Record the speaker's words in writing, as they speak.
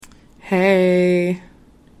Hey,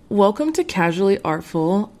 welcome to Casually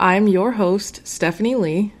Artful. I'm your host, Stephanie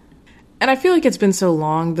Lee, and I feel like it's been so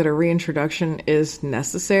long that a reintroduction is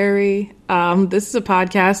necessary. This is a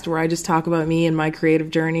podcast where I just talk about me and my creative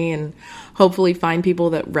journey and hopefully find people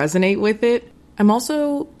that resonate with it. I'm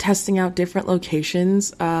also testing out different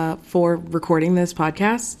locations for recording this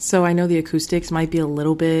podcast, so I know the acoustics might be a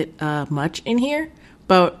little bit much in here,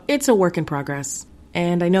 but it's a work in progress.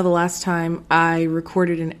 And I know the last time I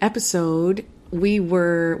recorded an episode, we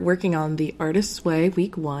were working on The Artist's Way,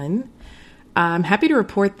 week 1. I'm happy to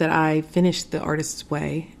report that I finished The Artist's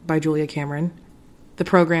Way by Julia Cameron. The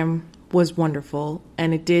program was wonderful,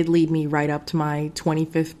 and it did lead me right up to my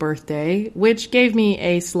 25th birthday, which gave me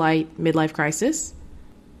a slight midlife crisis.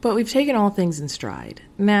 But we've taken all things in stride.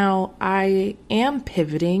 Now, I am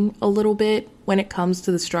pivoting a little bit when it comes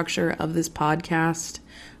to the structure of this podcast.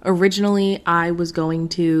 Originally, I was going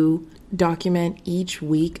to document each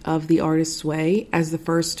week of The Artist's Way as the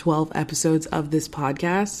first 12 episodes of this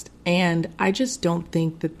podcast, and I just don't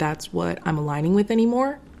think that that's what I'm aligning with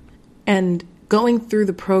anymore. And going through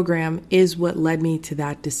the program is what led me to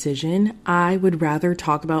that decision. I would rather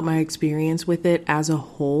talk about my experience with it as a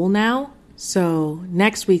whole now. So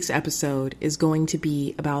next week's episode is going to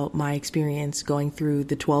be about my experience going through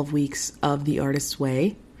the 12 weeks of The Artist's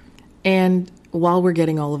Way. And while we're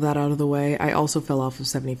getting all of that out of the way, I also fell off of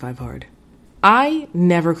 75 Hard. I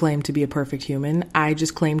never claimed to be a perfect human. I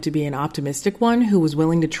just claimed to be an optimistic one who was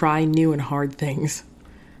willing to try new and hard things.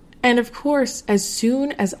 And of course, as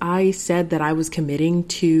soon as I said that I was committing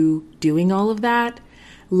to doing all of that,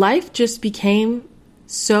 life just became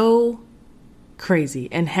so crazy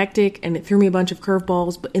and hectic, and it threw me a bunch of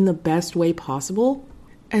curveballs, but in the best way possible.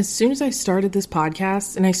 As soon as I started this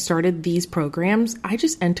podcast and I started these programs, I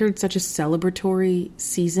just entered such a celebratory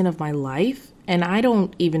season of my life, and I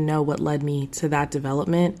don't even know what led me to that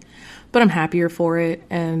development, but I'm happier for it,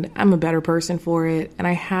 and I'm a better person for it, and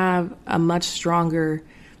I have a much stronger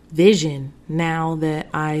vision now that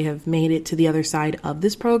I have made it to the other side of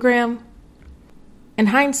this program. And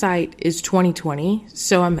hindsight is 2020,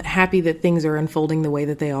 so I'm happy that things are unfolding the way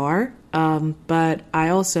that they are, but I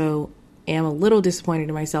also am a little disappointed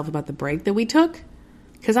in myself about the break that we took,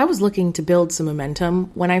 because I was looking to build some momentum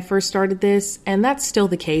when I first started this, and that's still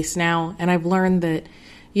the case now. And I've learned that,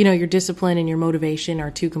 your discipline and your motivation are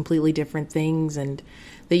two completely different things, and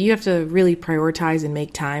that you have to really prioritize and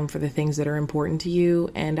make time for the things that are important to you.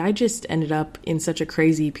 And I just ended up in such a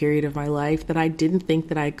crazy period of my life that I didn't think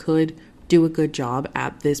that I could do a good job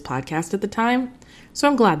at this podcast at the time. So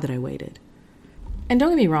I'm glad that I waited. And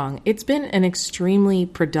don't get me wrong, it's been an extremely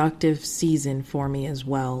productive season for me as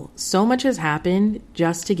well. So much has happened.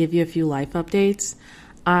 Just to give you a few life updates,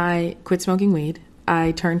 I quit smoking weed.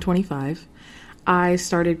 I turned 25. I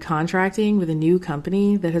started contracting with a new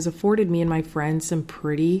company that has afforded me and my friends some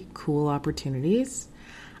pretty cool opportunities.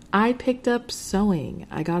 I picked up sewing.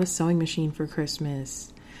 I got a sewing machine for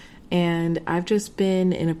Christmas. And I've just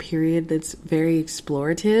been in a period that's very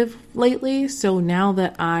explorative lately. So now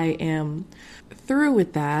that I am through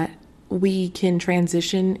with that, we can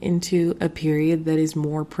transition into a period that is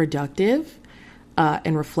more productive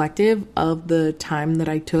and reflective of the time that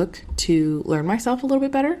I took to learn myself a little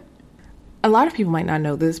bit better. A lot of people might not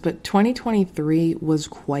know this, but 2023 was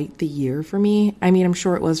quite the year for me. I mean, I'm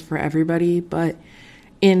sure it was for everybody, but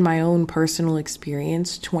in my own personal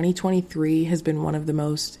experience, 2023 has been one of the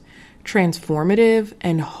most transformative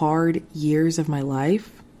and hard years of my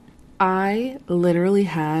life. I literally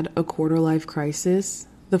had a quarter life crisis.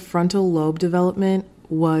 The frontal lobe development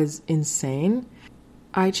was insane.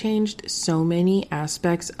 I changed so many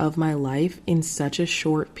aspects of my life in such a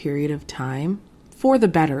short period of time, for the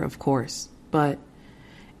better, of course, but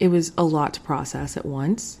it was a lot to process at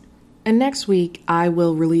once. And next week, I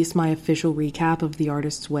will release my official recap of the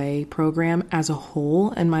Artist's Way program as a whole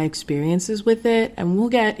and my experiences with it, and we'll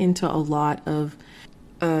get into a lot of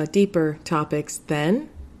deeper topics then.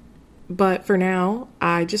 But for now,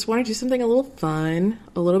 I just want to do something a little fun,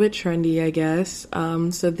 a little bit trendy, I guess.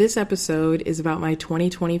 So this episode is about my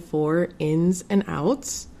 2024 ins and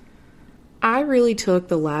outs. I really took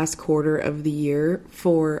the last quarter of the year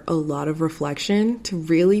for a lot of reflection to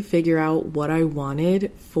really figure out what I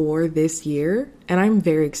wanted for this year, and I'm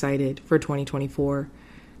very excited for 2024.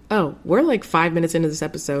 Oh, we're like 5 minutes into this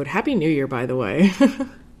episode. Happy New Year, by the way.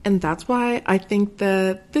 And that's why I think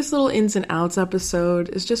that this little ins and outs episode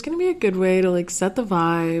is just going to be a good way to set the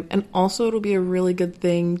vibe, and also it'll be a really good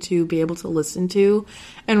thing to be able to listen to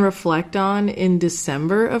and reflect on in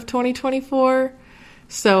December of 2024.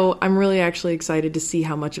 So I'm really actually excited to see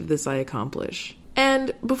how much of this I accomplish.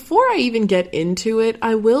 And before I even get into it,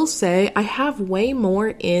 I will say I have way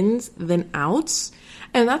more ins than outs.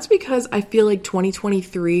 And that's because I feel like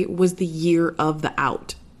 2023 was the year of the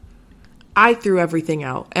out. I threw everything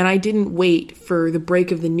out and I didn't wait for the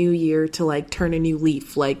break of the new year to like turn a new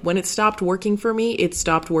leaf. Like when it stopped working for me, it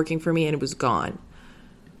stopped working for me and it was gone.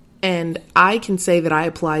 And I can say that I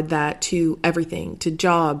applied that to everything, to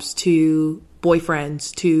jobs, to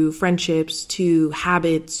boyfriends, to friendships, to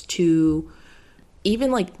habits, to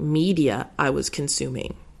even like media I was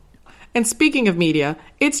consuming. And speaking of media,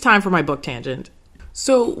 it's time for my book tangent.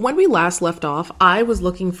 So when we last left off, I was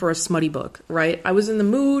looking for a smutty book, right? I was in the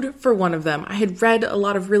mood for one of them. I had read a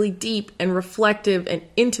lot of really deep and reflective and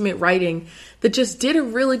intimate writing that just did a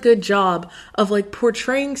really good job of like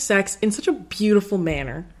portraying sex in such a beautiful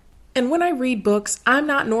manner. And when I read books, I'm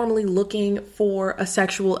not normally looking for a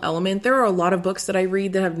sexual element. There are a lot of books that I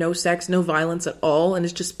read that have no sex, no violence at all, and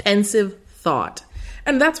it's just pensive thought.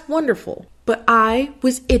 And that's wonderful. But I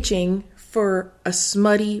was itching for a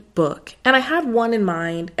smutty book. And I had one in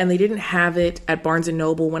mind and they didn't have it at Barnes &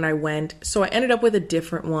 Noble when I went. So I ended up with a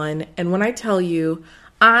different one. And when I tell you,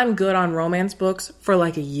 I'm good on romance books for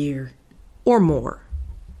like a year or more.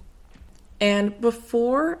 And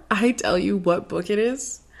before I tell you what book it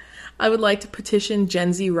is, I would like to petition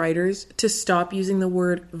Gen Z writers to stop using the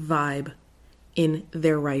word vibe in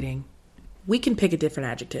their writing. We can pick a different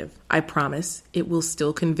adjective. I promise it will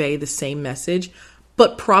still convey the same message,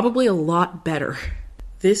 but probably a lot better.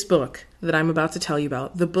 This book that I'm about to tell you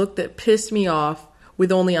about, the book that pissed me off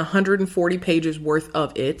with only 140 pages worth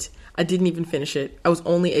of it, I didn't even finish it. I was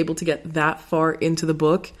only able to get that far into the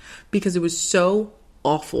book because it was so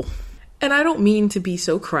awful. And I don't mean to be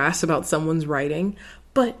so crass about someone's writing,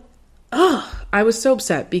 but I was so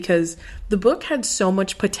upset because the book had so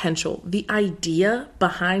much potential. The idea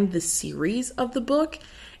behind the series of the book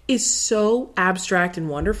is so abstract and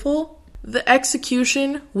wonderful. The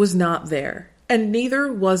execution was not there, and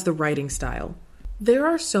neither was the writing style. There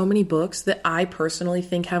are so many books that I personally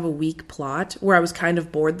think have a weak plot where I was kind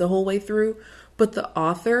of bored the whole way through, but the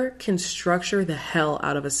author can structure the hell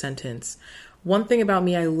out of a sentence. One thing about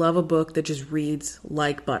me, I love a book that just reads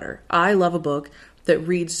like butter. I love a book that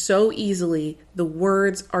reads so easily, the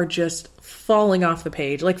words are just falling off the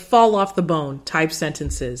page, like fall off the bone type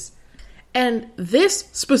sentences. And this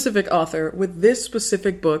specific author with this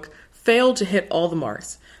specific book failed to hit all the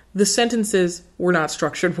marks. The sentences were not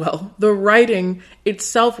structured well. The writing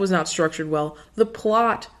itself was not structured well. The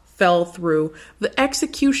plot fell through. The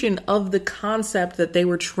execution of the concept that they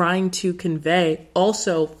were trying to convey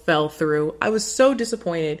also fell through. I was so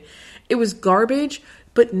disappointed. It was garbage,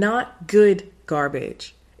 but not good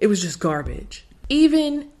garbage. It was just garbage.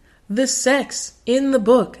 Even the sex in the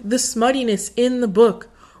book, the smuttiness in the book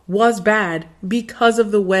was bad because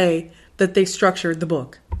of the way that they structured the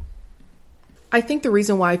book. I think the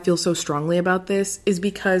reason why I feel so strongly about this is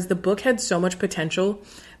because the book had so much potential.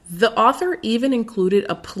 The author even included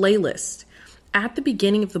a playlist at the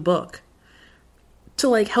beginning of the book to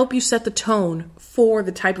like help you set the tone for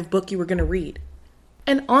the type of book you were going to read.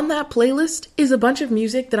 And on that playlist is a bunch of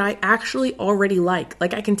music that I actually already like.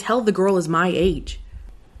 Like I can tell the girl is my age.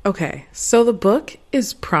 Okay, so the book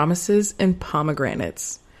is Promises and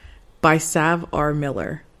Pomegranates by Sav R.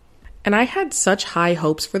 Miller. And I had such high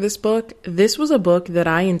hopes for this book. This was a book that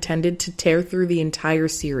I intended to tear through the entire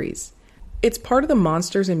series. It's part of the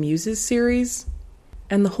Monsters and Muses series,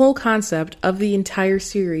 and the whole concept of the entire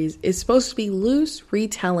series is supposed to be loose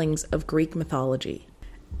retellings of Greek mythology.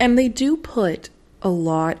 And they do put a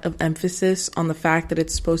lot of emphasis on the fact that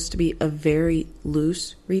it's supposed to be a very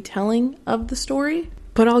loose retelling of the story.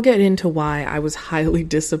 But I'll get into why I was highly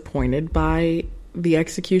disappointed by the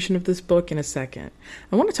execution of this book in a second.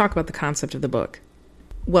 I want to talk about the concept of the book.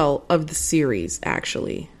 Well, of the series,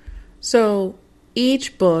 actually. So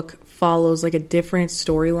each book follows like a different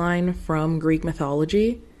storyline from Greek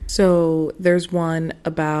mythology. So there's one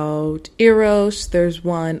about Eros, there's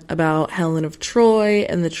one about Helen of Troy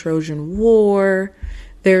and the Trojan War,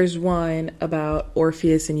 there's one about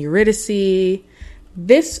Orpheus and Eurydice.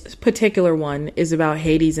 This particular one is about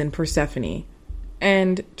Hades and Persephone.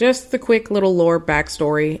 And just the quick little lore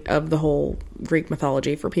backstory of the whole Greek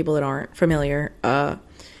mythology for people that aren't familiar.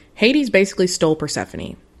 Hades basically stole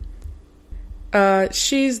Persephone.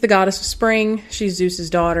 She's the goddess of spring. She's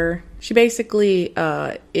Zeus's daughter. She basically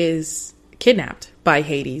is kidnapped by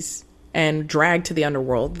Hades and dragged to the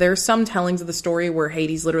underworld. There are some tellings of the story where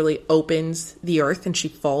Hades literally opens the earth and she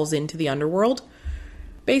falls into the underworld.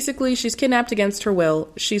 Basically, she's kidnapped against her will.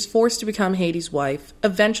 She's forced to become Hades' wife.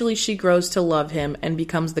 Eventually, she grows to love him and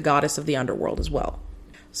becomes the goddess of the underworld as well.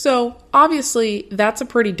 So, obviously, that's a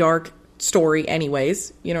pretty dark story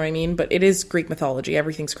anyways, you know what I mean? But it is Greek mythology.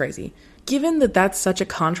 Everything's crazy. Given that that's such a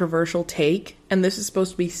controversial take, and this is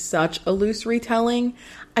supposed to be such a loose retelling,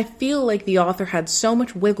 I feel like the author had so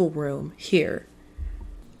much wiggle room here.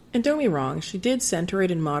 And don't get me wrong, she did center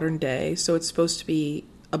it in modern day, so it's supposed to be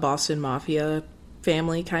a Boston Mafia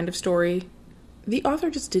family kind of story. The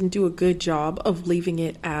author just didn't do a good job of leaving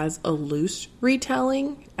it as a loose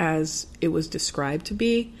retelling, as it was described to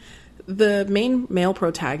be. The main male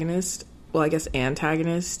protagonist, well, I guess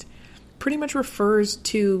antagonist, pretty much refers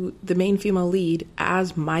to the main female lead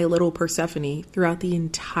as My Little Persephone throughout the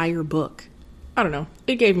entire book. I don't know.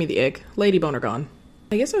 It gave me the ick. Lady boner gone.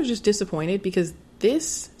 I guess I was just disappointed because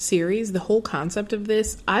this series, the whole concept of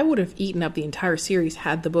this, I would have eaten up the entire series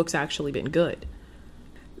had the books actually been good.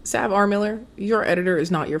 Sav R. Miller, your editor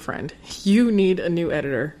is not your friend. You need a new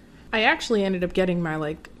editor. I actually ended up getting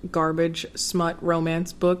my garbage smut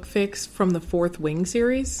romance book fix from the Fourth Wing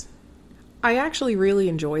series. I actually really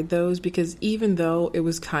enjoyed those because even though it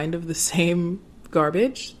was kind of the same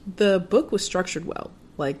garbage, the book was structured well.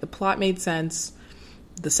 The plot made sense,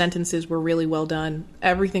 the sentences were really well done,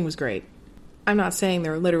 everything was great. I'm not saying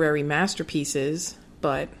they're literary masterpieces,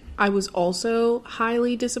 but I was also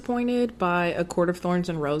highly disappointed by A Court of Thorns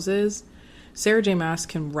and Roses. Sarah J. Maas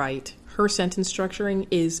can write. Her sentence structuring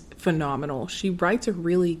is phenomenal. She writes a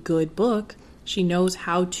really good book. She knows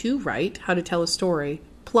how to write, how to tell a story.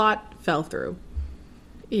 Plot fell through.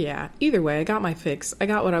 Yeah, either way, I got my fix. I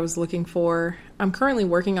got what I was looking for. I'm currently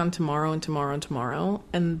working on Tomorrow and Tomorrow and Tomorrow,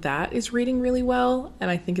 and that is reading really well, and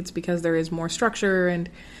I think it's because there is more structure and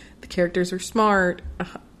the characters are smart.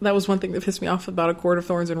 That was one thing that pissed me off about A Court of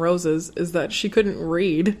Thorns and Roses, is that she couldn't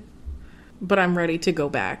read. But I'm ready to go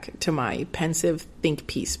back to my pensive think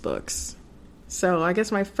piece books. So I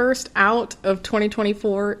guess my first out of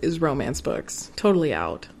 2024 is romance books. Totally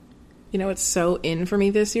out. You know what's so in for me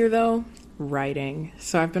this year, though? Writing.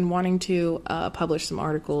 So I've been wanting to publish some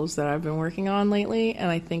articles that I've been working on lately, and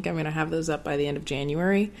I think I'm going to have those up by the end of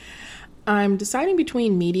January. I'm deciding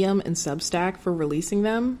between Medium and Substack for releasing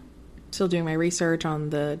them. Still doing my research on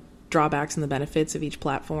the drawbacks and the benefits of each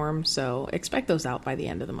platform, so expect those out by the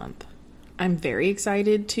end of the month. I'm very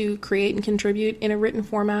excited to create and contribute in a written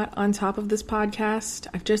format on top of this podcast.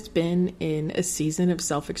 I've just been in a season of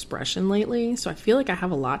self-expression lately, so I feel like I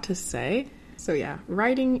have a lot to say. So yeah,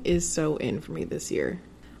 writing is so in for me this year.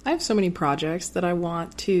 I have so many projects that I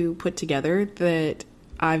want to put together that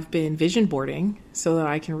I've been vision boarding so that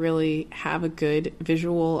I can really have a good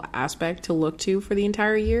visual aspect to look to for the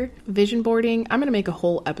entire year. Vision boarding, I'm going to make a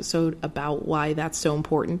whole episode about why that's so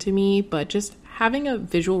important to me, but just having a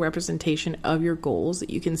visual representation of your goals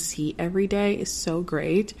that you can see every day is so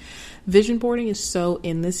great. Vision boarding is so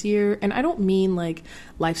in this year, and I don't mean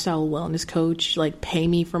lifestyle wellness coach, pay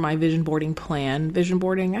me for my vision boarding plan. Vision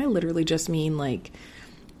boarding, I literally just mean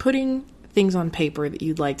putting things on paper that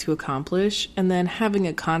you'd like to accomplish, and then having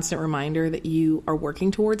a constant reminder that you are working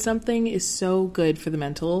towards something is so good for the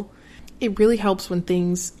mental. It really helps when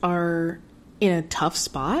things are in a tough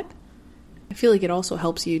spot. I feel like it also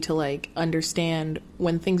helps you to understand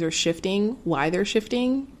when things are shifting, why they're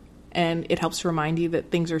shifting, and it helps to remind you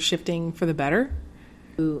that things are shifting for the better.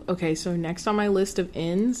 Ooh, okay, so next on my list of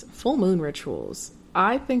ins, full moon rituals.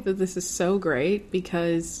 I think that this is so great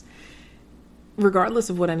because regardless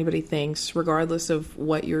of what anybody thinks, regardless of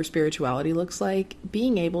what your spirituality looks like,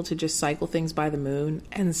 being able to just cycle things by the moon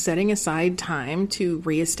and setting aside time to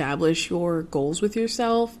reestablish your goals with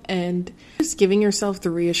yourself and just giving yourself the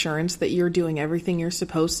reassurance that you're doing everything you're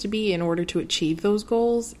supposed to be in order to achieve those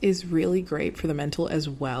goals is really great for the mental as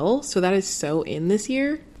well. So that is so in this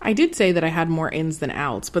year. I did say that I had more ins than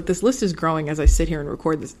outs, but this list is growing as I sit here and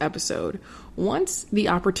record this episode. Once the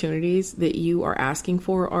opportunities that you are asking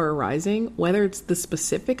for are arising, whether it's the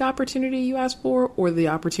specific opportunity you asked for or the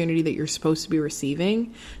opportunity that you're supposed to be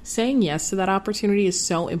receiving, saying yes to that opportunity is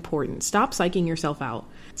so important. Stop psyching yourself out.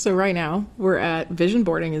 So right now, we're at vision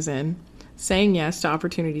boarding is in, saying yes to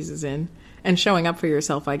opportunities is in, and showing up for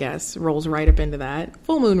yourself, I guess, rolls right up into that.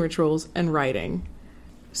 Full moon rituals and writing.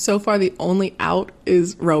 So far, the only out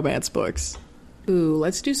is romance books. Ooh,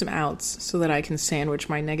 let's do some outs so that I can sandwich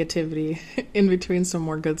my negativity in between some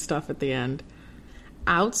more good stuff at the end.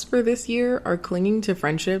 Outs for this year are clinging to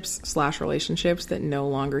friendships/relationships that no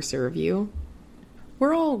longer serve you.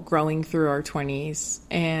 We're all growing through our 20s,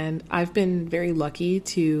 and I've been very lucky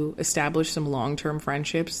to establish some long-term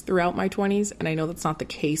friendships throughout my 20s, and I know that's not the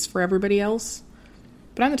case for everybody else.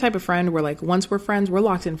 But I'm the type of friend where once we're friends, we're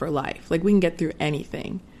locked in for life. We can get through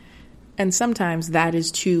anything. And sometimes that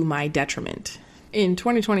is to my detriment. In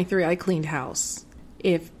 2023, I cleaned house.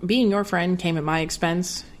 If being your friend came at my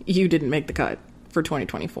expense, you didn't make the cut. for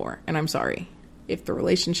 2024. And I'm sorry. If the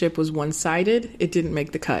relationship was one-sided, it didn't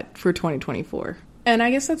make the cut for 2024. And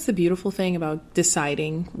I guess that's the beautiful thing about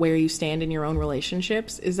deciding where you stand in your own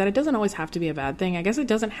relationships, is that it doesn't always have to be a bad thing. I guess it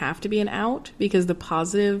doesn't have to be an out, because the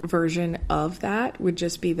positive version of that would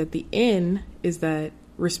just be that the in is that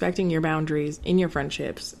respecting your boundaries in your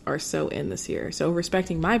friendships are so in this year. So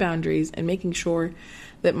respecting my boundaries and making sure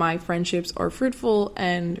that my friendships are fruitful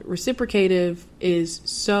and reciprocative is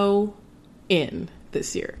so in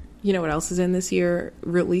this year. You know what else is in this year?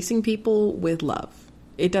 Releasing people with love.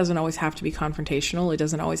 It doesn't always have to be confrontational. It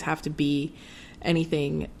doesn't always have to be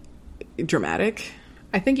anything dramatic.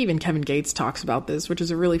 I think even Kevin Gates talks about this, which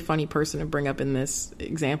is a really funny person to bring up in this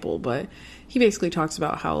example, but he basically talks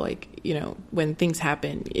about how, like, you know, when things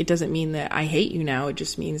happen, it doesn't mean that I hate you now. It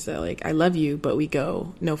just means that, like, I love you, but we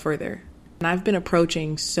go no further. And I've been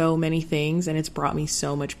approaching so many things, and it's brought me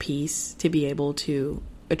so much peace to be able to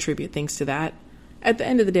attribute things to that. At the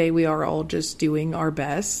end of the day, we are all just doing our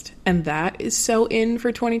best, and that is so in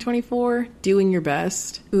for 2024, doing your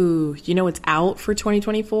best. Ooh, you know what's out for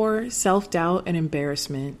 2024? Self-doubt and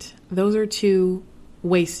embarrassment. Those are two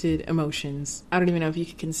wasted emotions. I don't even know if you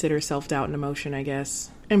could consider self-doubt an emotion, I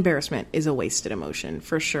guess. Embarrassment is a wasted emotion,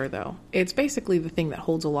 for sure, though. It's basically the thing that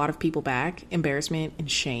holds a lot of people back, embarrassment and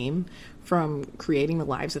shame, from creating the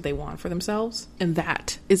lives that they want for themselves. And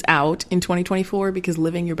that is out in 2024 because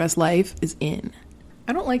living your best life is in.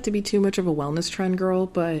 I don't like to be too much of a wellness trend girl,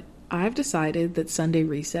 but I've decided that Sunday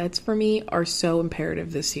resets for me are so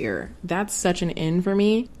imperative this year. That's such an in for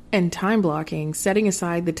me. And time blocking, setting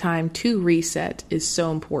aside the time to reset, is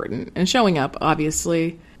so important. And showing up,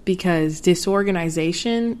 obviously, because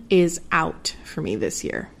disorganization is out for me this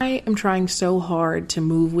year. I am trying so hard to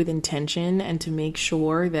move with intention and to make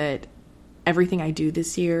sure that everything I do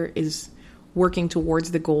this year is working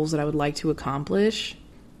towards the goals that I would like to accomplish.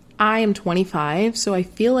 I am 25, so I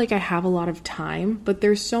feel like I have a lot of time, but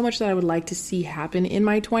there's so much that I would like to see happen in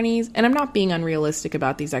my 20s, and I'm not being unrealistic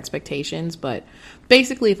about these expectations, but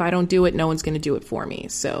basically if I don't do it, no one's going to do it for me.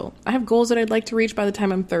 So I have goals that I'd like to reach by the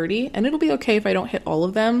time I'm 30, and it'll be okay if I don't hit all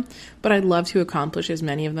of them, but I'd love to accomplish as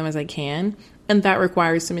many of them as I can, and that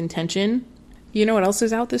requires some intention. You know what else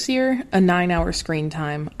is out this year? A 9-hour screen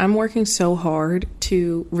time. I'm working so hard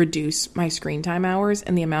to reduce my screen time hours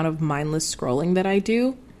and the amount of mindless scrolling that I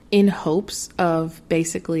do, in hopes of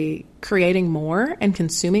basically creating more and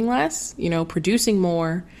consuming less, you know, producing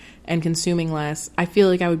more and consuming less. I feel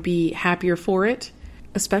like I would be happier for it,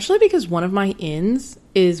 especially because one of my ins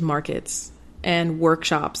is markets and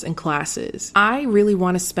workshops and classes. I really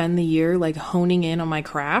want to spend the year like honing in on my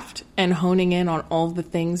craft and honing in on all the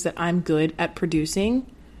things that I'm good at producing.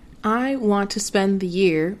 I want to spend the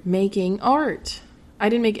year making art. I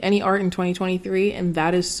didn't make any art in 2023, and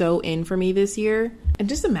that is so in for me this year. And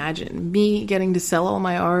just imagine me getting to sell all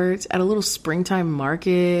my art at a little springtime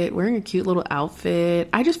market, wearing a cute little outfit.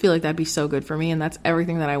 I just feel like that'd be so good for me, and that's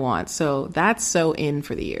everything that I want. So that's so in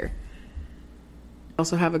for the year. I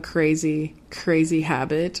also have a crazy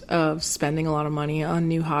habit of spending a lot of money on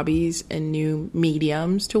new hobbies and new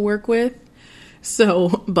mediums to work with. So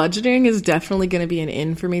budgeting is definitely going to be an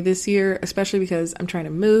in for me this year, especially because I'm trying to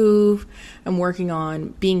move. I'm working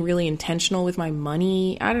on being really intentional with my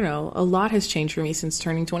money. I don't know. A lot has changed for me since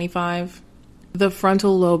turning 25. The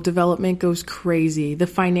frontal lobe development goes crazy. The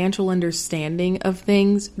financial understanding of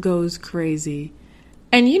things goes crazy.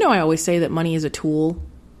 And you know, I always say that money is a tool.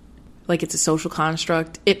 Like it's a social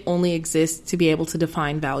construct. It only exists to be able to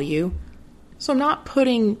define value. So I'm not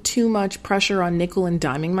putting too much pressure on nickel and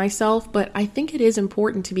diming myself, but I think it is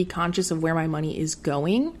important to be conscious of where my money is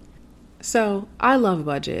going. So I love a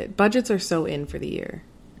budget. Budgets are so in for the year.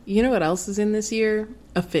 You know what else is in this year?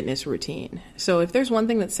 A fitness routine. So if there's one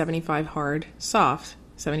thing that 75 Soft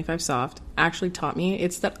actually taught me,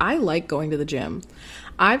 it's that I like going to the gym.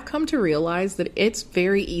 I've come to realize that it's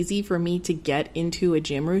very easy for me to get into a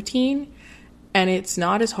gym routine, and it's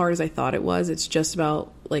not as hard as I thought it was. It's just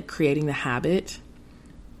about like creating the habit.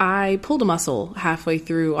 I pulled a muscle halfway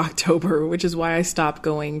through October, which is why I stopped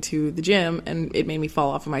going to the gym, and it made me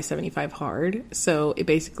fall off of my 75 hard. So it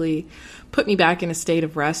basically put me back in a state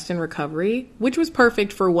of rest and recovery, which was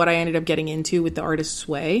perfect for what I ended up getting into with the Artist's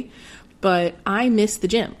Way. But I miss the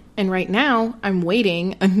gym. And right now I'm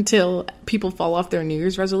waiting until people fall off their New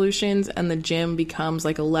Year's resolutions and the gym becomes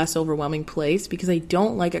like a less overwhelming place, because I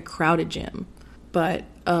don't like a crowded gym. But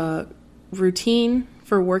routine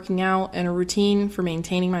for working out and a routine for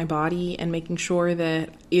maintaining my body and making sure that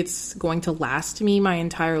it's going to last me my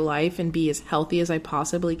entire life and be as healthy as I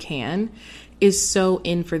possibly can is so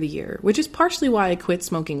in for the year, which is partially why I quit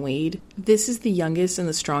smoking weed. This is the youngest and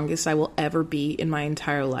the strongest I will ever be in my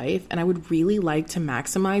entire life, and I would really like to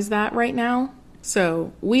maximize that right now.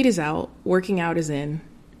 So weed is out, working out is in,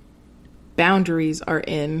 boundaries are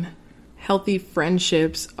in, healthy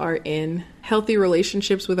friendships are in, healthy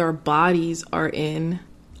relationships with our bodies are in.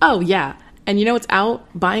 Oh yeah, and you know what's out?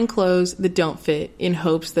 Buying clothes that don't fit in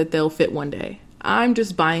hopes that they'll fit one day. I'm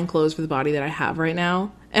just buying clothes for the body that I have right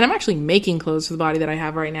now. And I'm actually making clothes for the body that I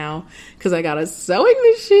have right now because I got a sewing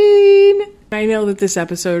machine. I know that this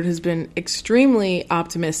episode has been extremely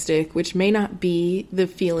optimistic, which may not be the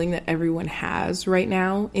feeling that everyone has right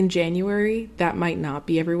now in January. That might not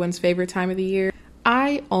be everyone's favorite time of the year.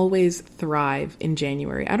 I always thrive in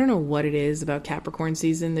January. I don't know what it is about Capricorn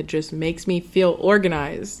season that just makes me feel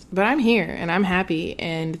organized. But I'm here and I'm happy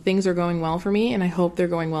and things are going well for me, and I hope they're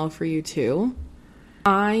going well for you too.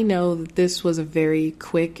 I know that this was a very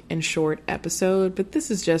quick and short episode, but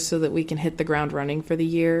this is just so that we can hit the ground running for the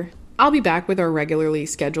year. I'll be back with our regularly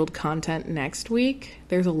scheduled content next week.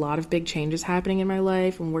 There's a lot of big changes happening in my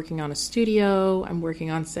life. I'm working on a studio. I'm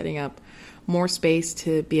working on setting up more space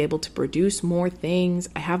to be able to produce more things.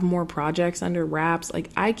 I have more projects under wraps.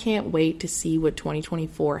 I can't wait to see what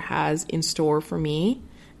 2024 has in store for me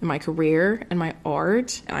and my career and my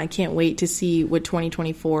art. And I can't wait to see what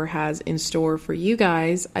 2024 has in store for you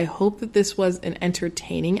guys. I hope that this was an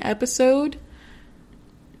entertaining episode.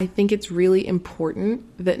 I think it's really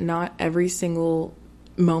important that not every single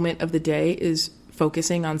moment of the day is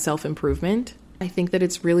focusing on self-improvement. I think that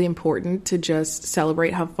it's really important to just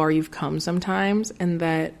celebrate how far you've come sometimes, and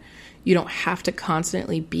that you don't have to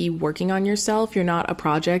constantly be working on yourself. You're not a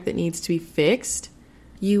project that needs to be fixed.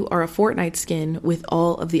 You are a Fortnite skin with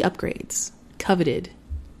all of the upgrades, coveted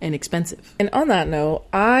and expensive. And on that note,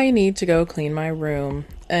 I need to go clean my room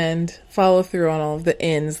and follow through on all of the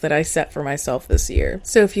ins that I set for myself this year.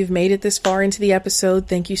 So if you've made it this far into the episode,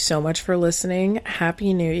 thank you so much for listening.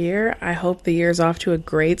 Happy New Year. I hope the year's off to a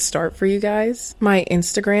great start for you guys. My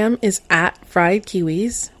Instagram is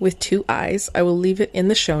 @friedkiwis with 2 I's. I will leave it in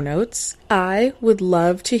the show notes. I would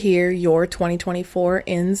love to hear your 2024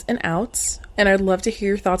 ins and outs, and I'd love to hear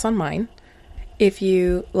your thoughts on mine. If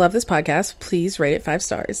you love this podcast, please rate it 5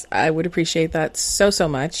 stars. I would appreciate that so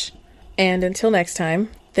much. And until next time,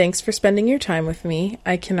 thanks for spending your time with me.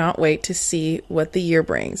 I cannot wait to see what the year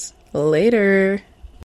brings. Later.